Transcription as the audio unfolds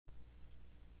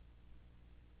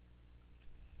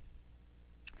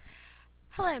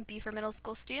Hello, Beaver Middle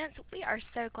School students. We are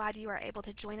so glad you are able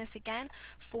to join us again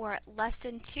for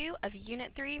Lesson 2 of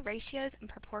Unit 3, Ratios and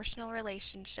Proportional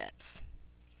Relationships.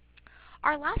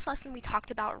 Our last lesson we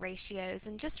talked about ratios,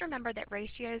 and just remember that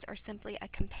ratios are simply a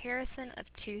comparison of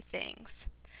two things.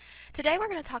 Today we're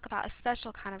going to talk about a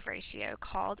special kind of ratio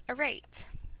called a rate.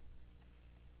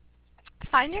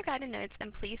 Find your guided notes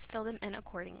and please fill them in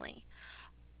accordingly.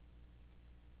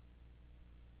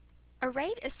 A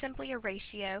rate is simply a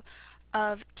ratio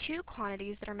of two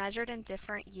quantities that are measured in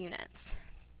different units.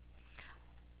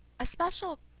 A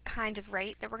special kind of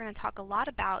rate that we're going to talk a lot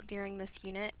about during this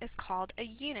unit is called a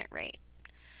unit rate.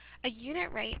 A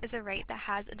unit rate is a rate that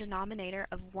has a denominator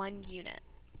of 1 unit.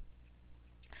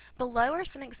 Below are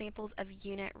some examples of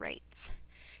unit rates.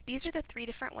 These are the three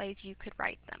different ways you could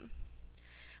write them.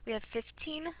 We have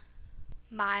 15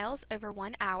 miles over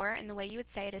 1 hour, and the way you would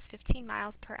say it is 15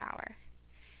 miles per hour.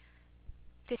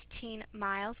 15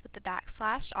 miles with the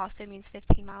backslash also means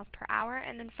 15 miles per hour,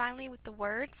 and then finally with the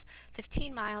words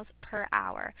 15 miles per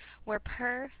hour, where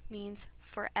per means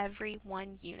for every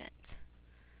 1 unit.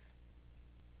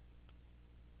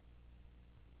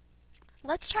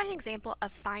 Let's try an example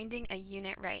of finding a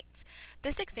unit rate.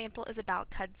 This example is about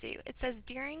kudzu. It says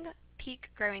during peak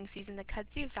growing season, the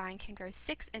kudzu vine can grow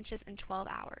 6 inches in 12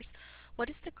 hours. What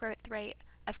is the growth rate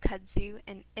of kudzu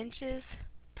in inches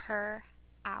per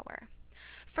hour?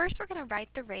 First, we're going to write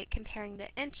the rate comparing the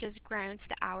inches grown to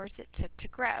the hours it took to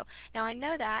grow. Now, I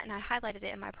know that, and I highlighted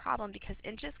it in my problem because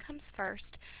inches comes first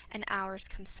and hours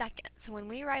come second. So when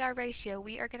we write our ratio,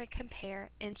 we are going to compare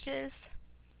inches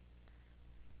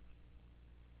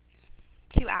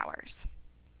to hours.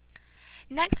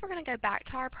 Next, we're going to go back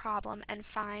to our problem and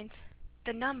find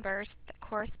the numbers that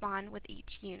correspond with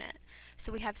each unit.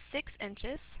 So we have 6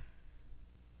 inches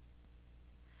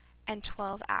and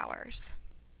 12 hours.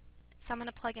 So I'm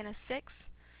going to plug in a 6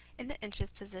 in the inches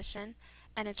position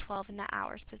and a 12 in the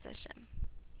hours position.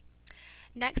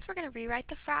 Next, we're going to rewrite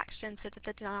the fraction so that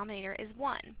the denominator is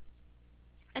 1.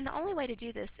 And the only way to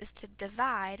do this is to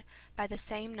divide by the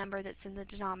same number that's in the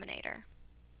denominator.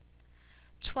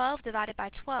 12 divided by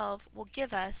 12 will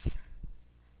give us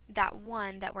that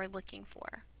 1 that we're looking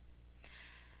for.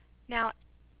 Now,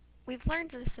 we've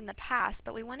learned this in the past,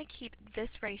 but we want to keep this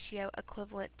ratio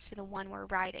equivalent to the one we're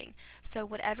writing. So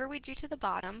whatever we do to the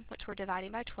bottom, which we're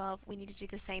dividing by 12, we need to do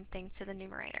the same thing to the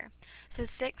numerator. So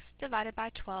 6 divided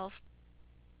by 12,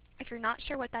 if you're not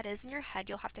sure what that is in your head,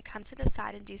 you'll have to come to the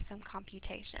side and do some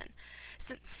computation.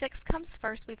 Since 6 comes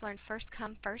first, we've learned first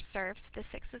come, first served. So the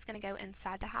 6 is going to go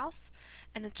inside the house,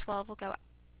 and the 12 will go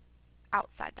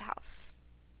outside the house.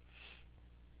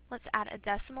 Let's add a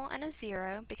decimal and a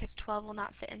 0 because 12 will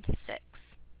not fit into 6.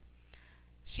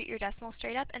 Shoot your decimal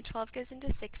straight up and 12 goes into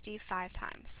 60 5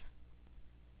 times.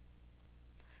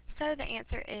 So the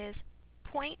answer is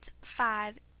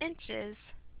 0.5 inches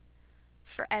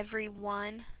for every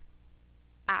 1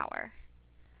 hour.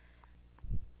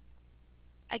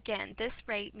 Again, this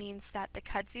rate means that the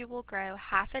kudzu will grow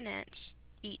 ½ an inch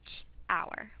each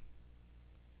hour.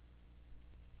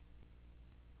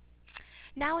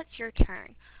 Now it's your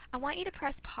turn. I want you to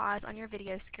press pause on your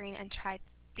video screen and try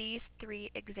these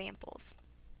 3 examples.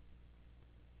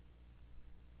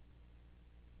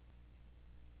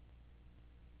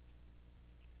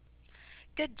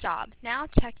 Good job. Now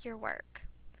check your work.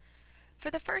 For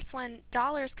the first one,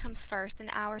 dollars comes first and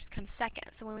hours comes second.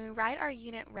 So when we write our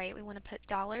unit rate, we want to put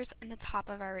dollars in the top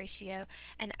of our ratio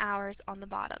and hours on the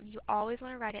bottom. You always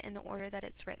want to write it in the order that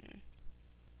it's written.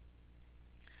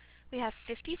 We have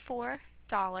 $54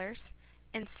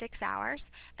 in 6 hours,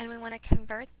 and we want to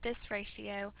convert this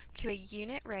ratio to a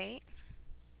unit rate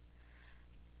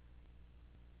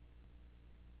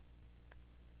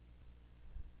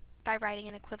by writing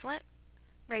an equivalent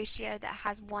ratio that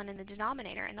has 1 in the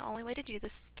denominator, and the only way to do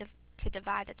this is to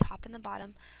divide the top and the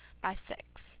bottom by 6.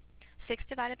 6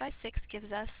 divided by 6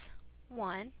 gives us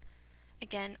 1.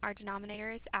 Again, our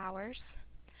denominator is hours,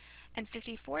 and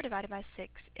 54 divided by 6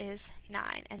 is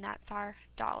 9, and that's our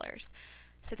dollars.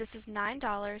 So this is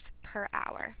 $9 per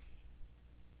hour.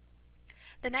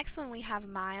 The next one, we have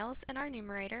miles in our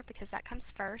numerator because that comes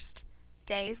first.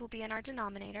 Days will be in our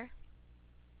denominator.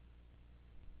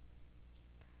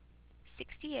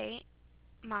 68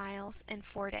 miles in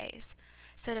 4 days.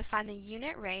 So to find the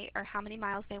unit rate, or how many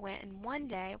miles they went in 1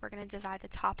 day, we're going to divide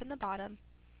the top and the bottom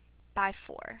by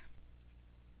 4.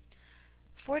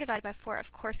 4 divided by 4,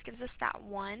 of course, gives us that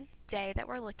 1 day that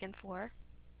we're looking for.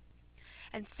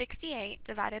 And 68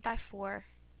 divided by 4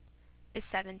 is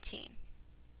 17.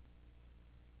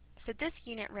 So this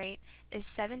unit rate is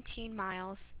 17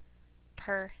 miles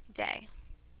per day.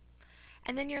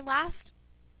 And then your last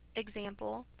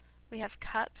example We have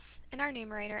cups in our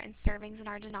numerator and servings in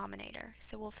our denominator.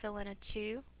 So we'll fill in a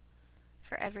 2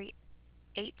 for every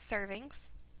 8 servings.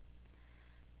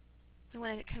 We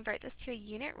want to convert this to a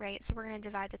unit rate, so we're going to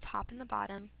divide the top and the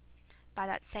bottom by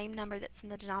that same number that's in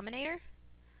the denominator.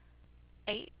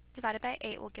 8 divided by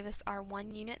 8 will give us our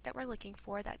 1 unit that we're looking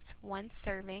for. That's 1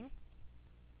 serving.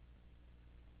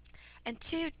 And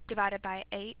 2 divided by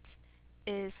 8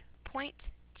 is 0.25.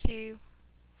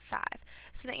 So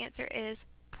the answer is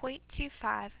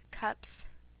 0.25 cups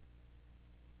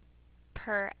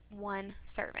per 1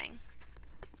 serving.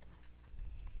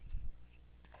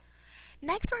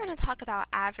 Next, we're going to talk about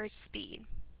average speed.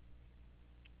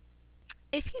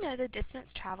 If you know the distance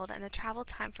traveled and the travel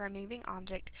time for a moving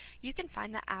object, you can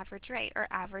find the average rate or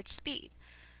average speed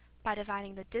by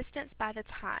dividing the distance by the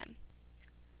time.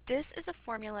 This is a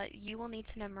formula you will need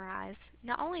to memorize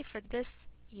not only for this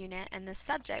unit and this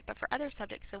subject, but for other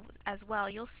subjects as well.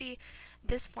 You'll see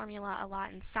this formula a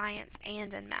lot in science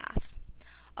and in math.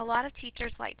 A lot of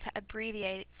teachers like to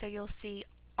abbreviate, so you'll see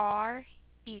R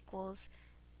equals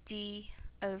D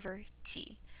over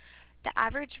T. The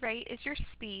average rate is your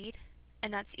speed,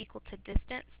 and that's equal to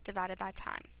distance divided by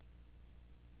time.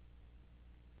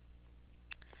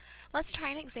 Let's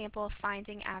try an example of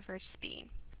finding average speed.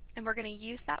 And we're going to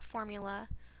use that formula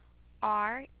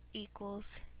R equals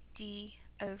D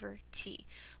over T,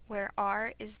 where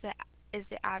R is the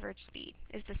average speed,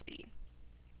 is the speed.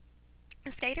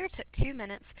 The skater took 2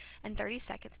 minutes and 30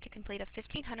 seconds to complete a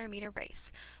 1,500-meter race.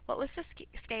 What was the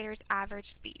skater's average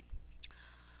speed?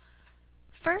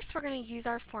 First, we're going to use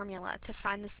our formula to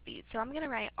find the speed. So I'm going to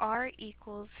write R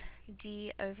equals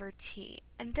D over T.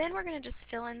 And then we're going to just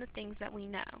fill in the things that we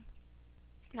know.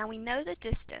 Now we know the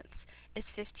distance is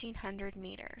 1,500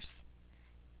 meters.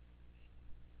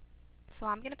 So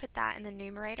I'm going to put that in the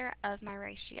numerator of my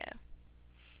ratio,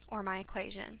 or my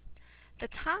equation. The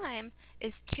time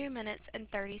is 2 minutes and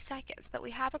 30 seconds, but we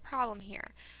have a problem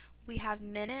here. We have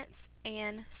minutes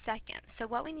and seconds. So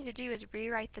what we need to do is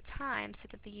rewrite the time so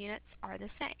that the units are the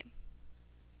same.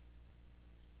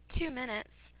 2 minutes,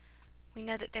 we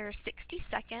know that there are 60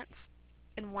 seconds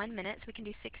in 1 minute, so we can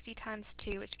do 60 times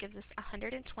 2, which gives us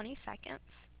 120 seconds.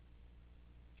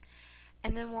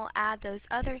 And then we'll add those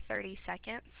other 30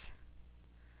 seconds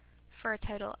for a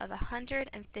total of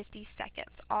 150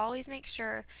 seconds. Always make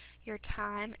sure your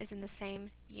time is in the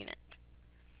same unit.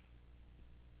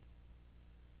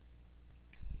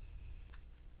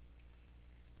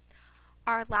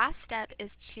 Our last step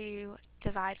is to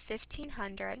divide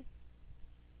 1,500,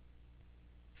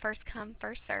 first come,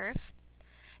 first serve,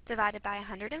 divided by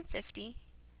 150.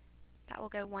 That will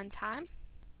go 1 time.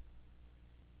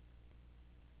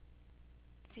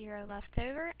 0 left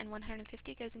over, and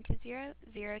 150 goes into 0,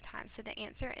 0 times. So the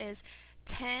answer is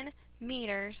 10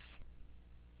 meters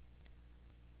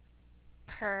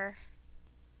per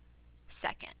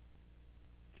second.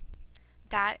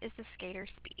 That is the skater's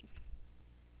speed.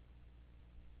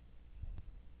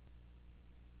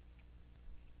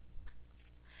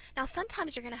 Now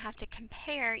sometimes you're going to have to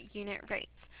compare unit rates,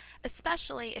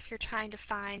 especially if you're trying to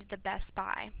find the best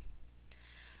buy.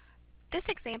 This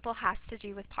example has to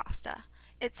do with pasta.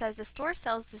 It says the store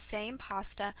sells the same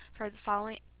pasta in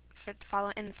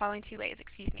the following 2 ways.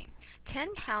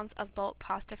 10 pounds of bulk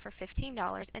pasta for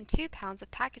 $15 and 2 pounds of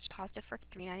packaged pasta for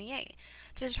 $3.98.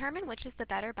 To determine which is the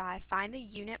better buy, find the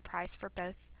unit price for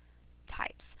both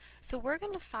types. So we're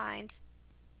going to find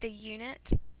the unit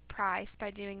price by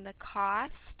doing the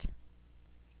cost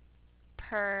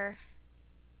per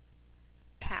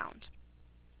pound.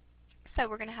 So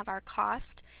we're going to have our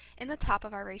cost in the top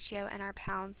of our ratio and our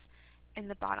pounds in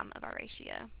the bottom of our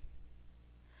ratio.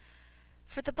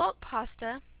 For the bulk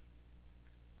pasta,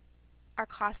 our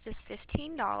cost is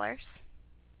 $15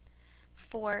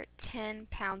 for 10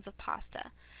 pounds of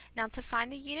pasta. Now to find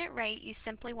the unit rate, you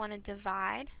simply want to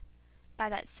divide by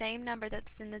that same number that's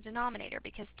in the denominator,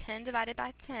 because 10 divided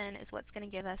by 10 is what's going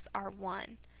to give us our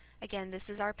 1. Again, this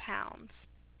is our pounds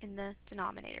in the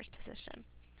denominator's position.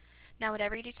 Now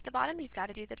whatever you do to the bottom, you've got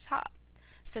to do the top.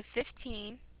 So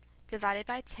 15 divided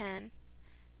by 10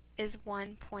 is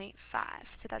 1.5.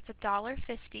 So that's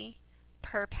 $1.50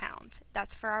 per pound.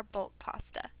 That's for our bulk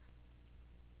pasta.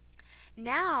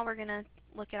 Now we're going to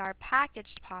look at our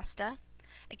packaged pasta.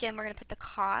 Again, we're going to put the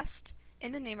cost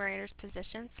in the numerator's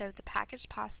position. So the packaged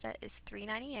pasta is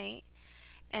 $3.98,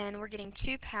 and we're getting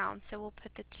 2 pounds. So we'll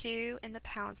put the 2 in the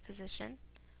pounds position.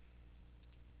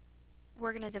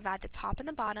 We're going to divide the top and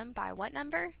the bottom by what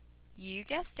number? You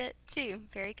guessed it, 2.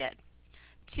 Very good.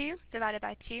 2 divided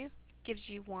by 2 gives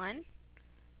you 1.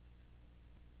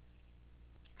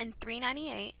 And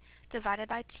 $3.98 divided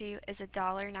by 2 is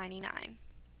 $1.99.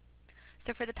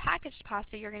 So for the packaged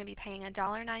pasta, you're going to be paying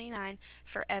 $1.99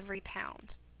 for every pound.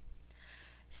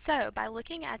 So by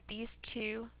looking at these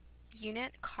two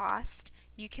unit costs,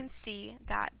 you can see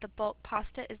that the bulk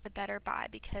pasta is the better buy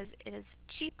because it is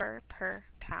cheaper per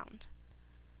pound.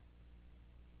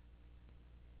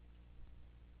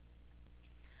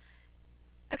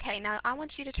 Okay, now I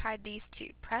want you to try these two.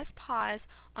 Press pause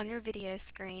on your video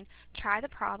screen, try the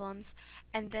problems,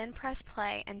 and then press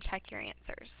play and check your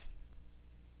answers.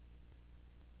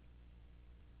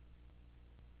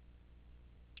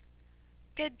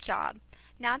 Good job.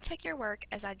 Now check your work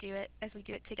as we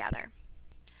do it together.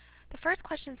 The first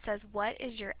question says, what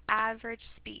is your average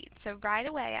speed? So right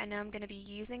away I know I'm going to be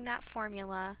using that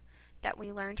formula that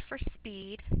we learned for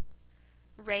speed.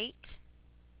 Rate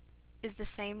is the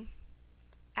same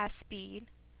as speed,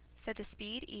 so the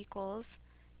speed equals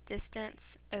distance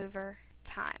over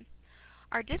time.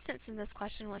 Our distance in this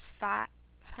question was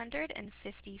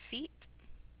 550 feet,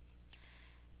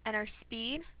 and our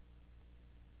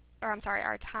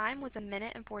time was 1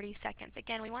 minute and 40 seconds.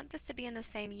 Again, we want this to be in the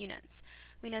same units.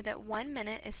 We know that 1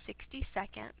 minute is 60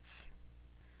 seconds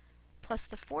plus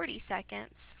the 40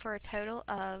 seconds for a total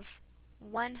of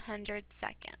 100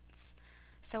 seconds.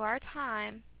 So our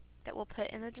time that we'll put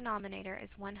in the denominator is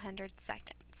 100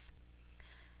 seconds.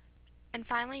 And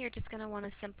finally, you're just going to want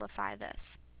to simplify this.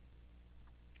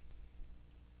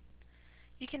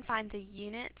 You can find the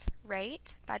unit rate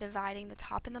by dividing the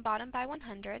top and the bottom by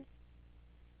 100.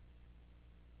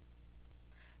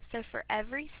 So for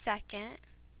every second,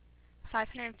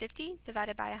 550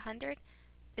 divided by 100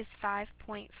 is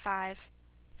 5.5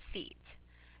 feet.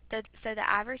 So the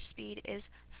average speed is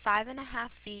 5.5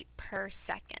 feet per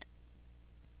second.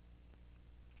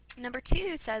 Number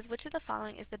 2 says, which of the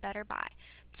following is the better buy?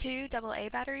 2 AA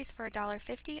batteries for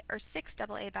 $1.50 or 6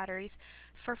 AA batteries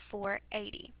for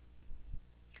 $4.80?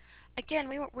 Again,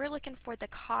 we're looking for the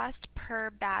cost per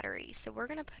battery. So we're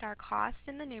going to put our cost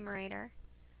in the numerator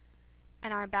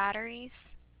and our batteries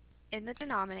in the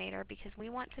denominator because we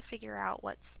want to figure out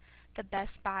what's the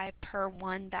best buy per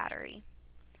one battery.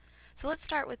 So let's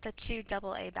start with the 2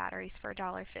 AA batteries for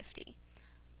 $1.50.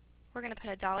 We're going to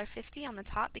put $1.50 on the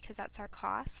top because that's our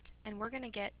cost, and we're going to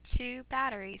get 2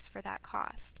 batteries for that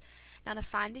cost. Now to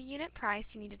find the unit price,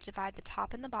 you need to divide the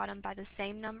top and the bottom by the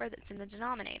same number that's in the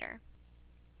denominator.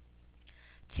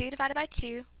 2 divided by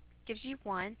 2 gives you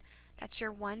 1. That's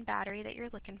your one battery that you're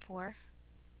looking for.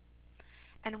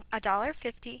 And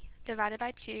 $1.50 divided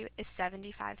by 2 is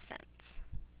 75 cents.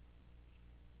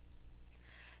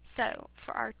 So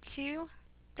for our 2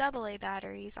 AA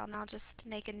batteries, I'll now just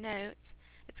make a note.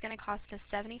 It's going to cost us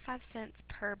 75 cents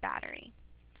per battery.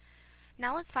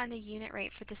 Now let's find the unit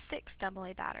rate for the 6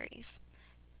 AA batteries.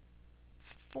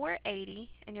 It's $4.80,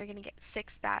 and you're going to get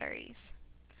 6 batteries.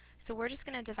 So we're just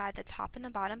going to divide the top and the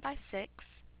bottom by 6.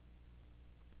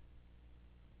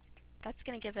 That's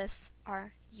going to give us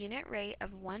our unit rate of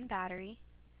 1 battery,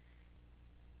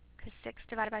 because 6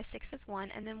 divided by 6 is 1,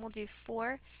 and then we'll do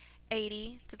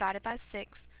 4.80 divided by 6,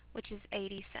 which is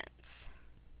 80 cents.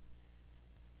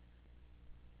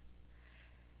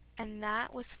 And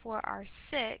that was for our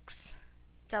 6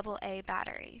 AA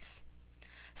batteries.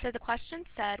 So the question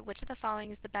said, which of the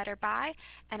following is the better buy?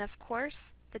 And of course,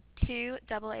 the 2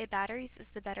 AA batteries is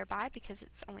the better buy because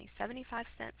it's only 75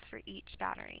 cents for each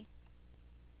battery.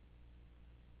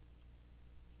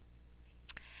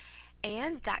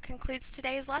 And that concludes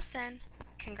today's lesson.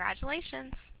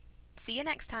 Congratulations. See you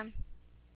next time.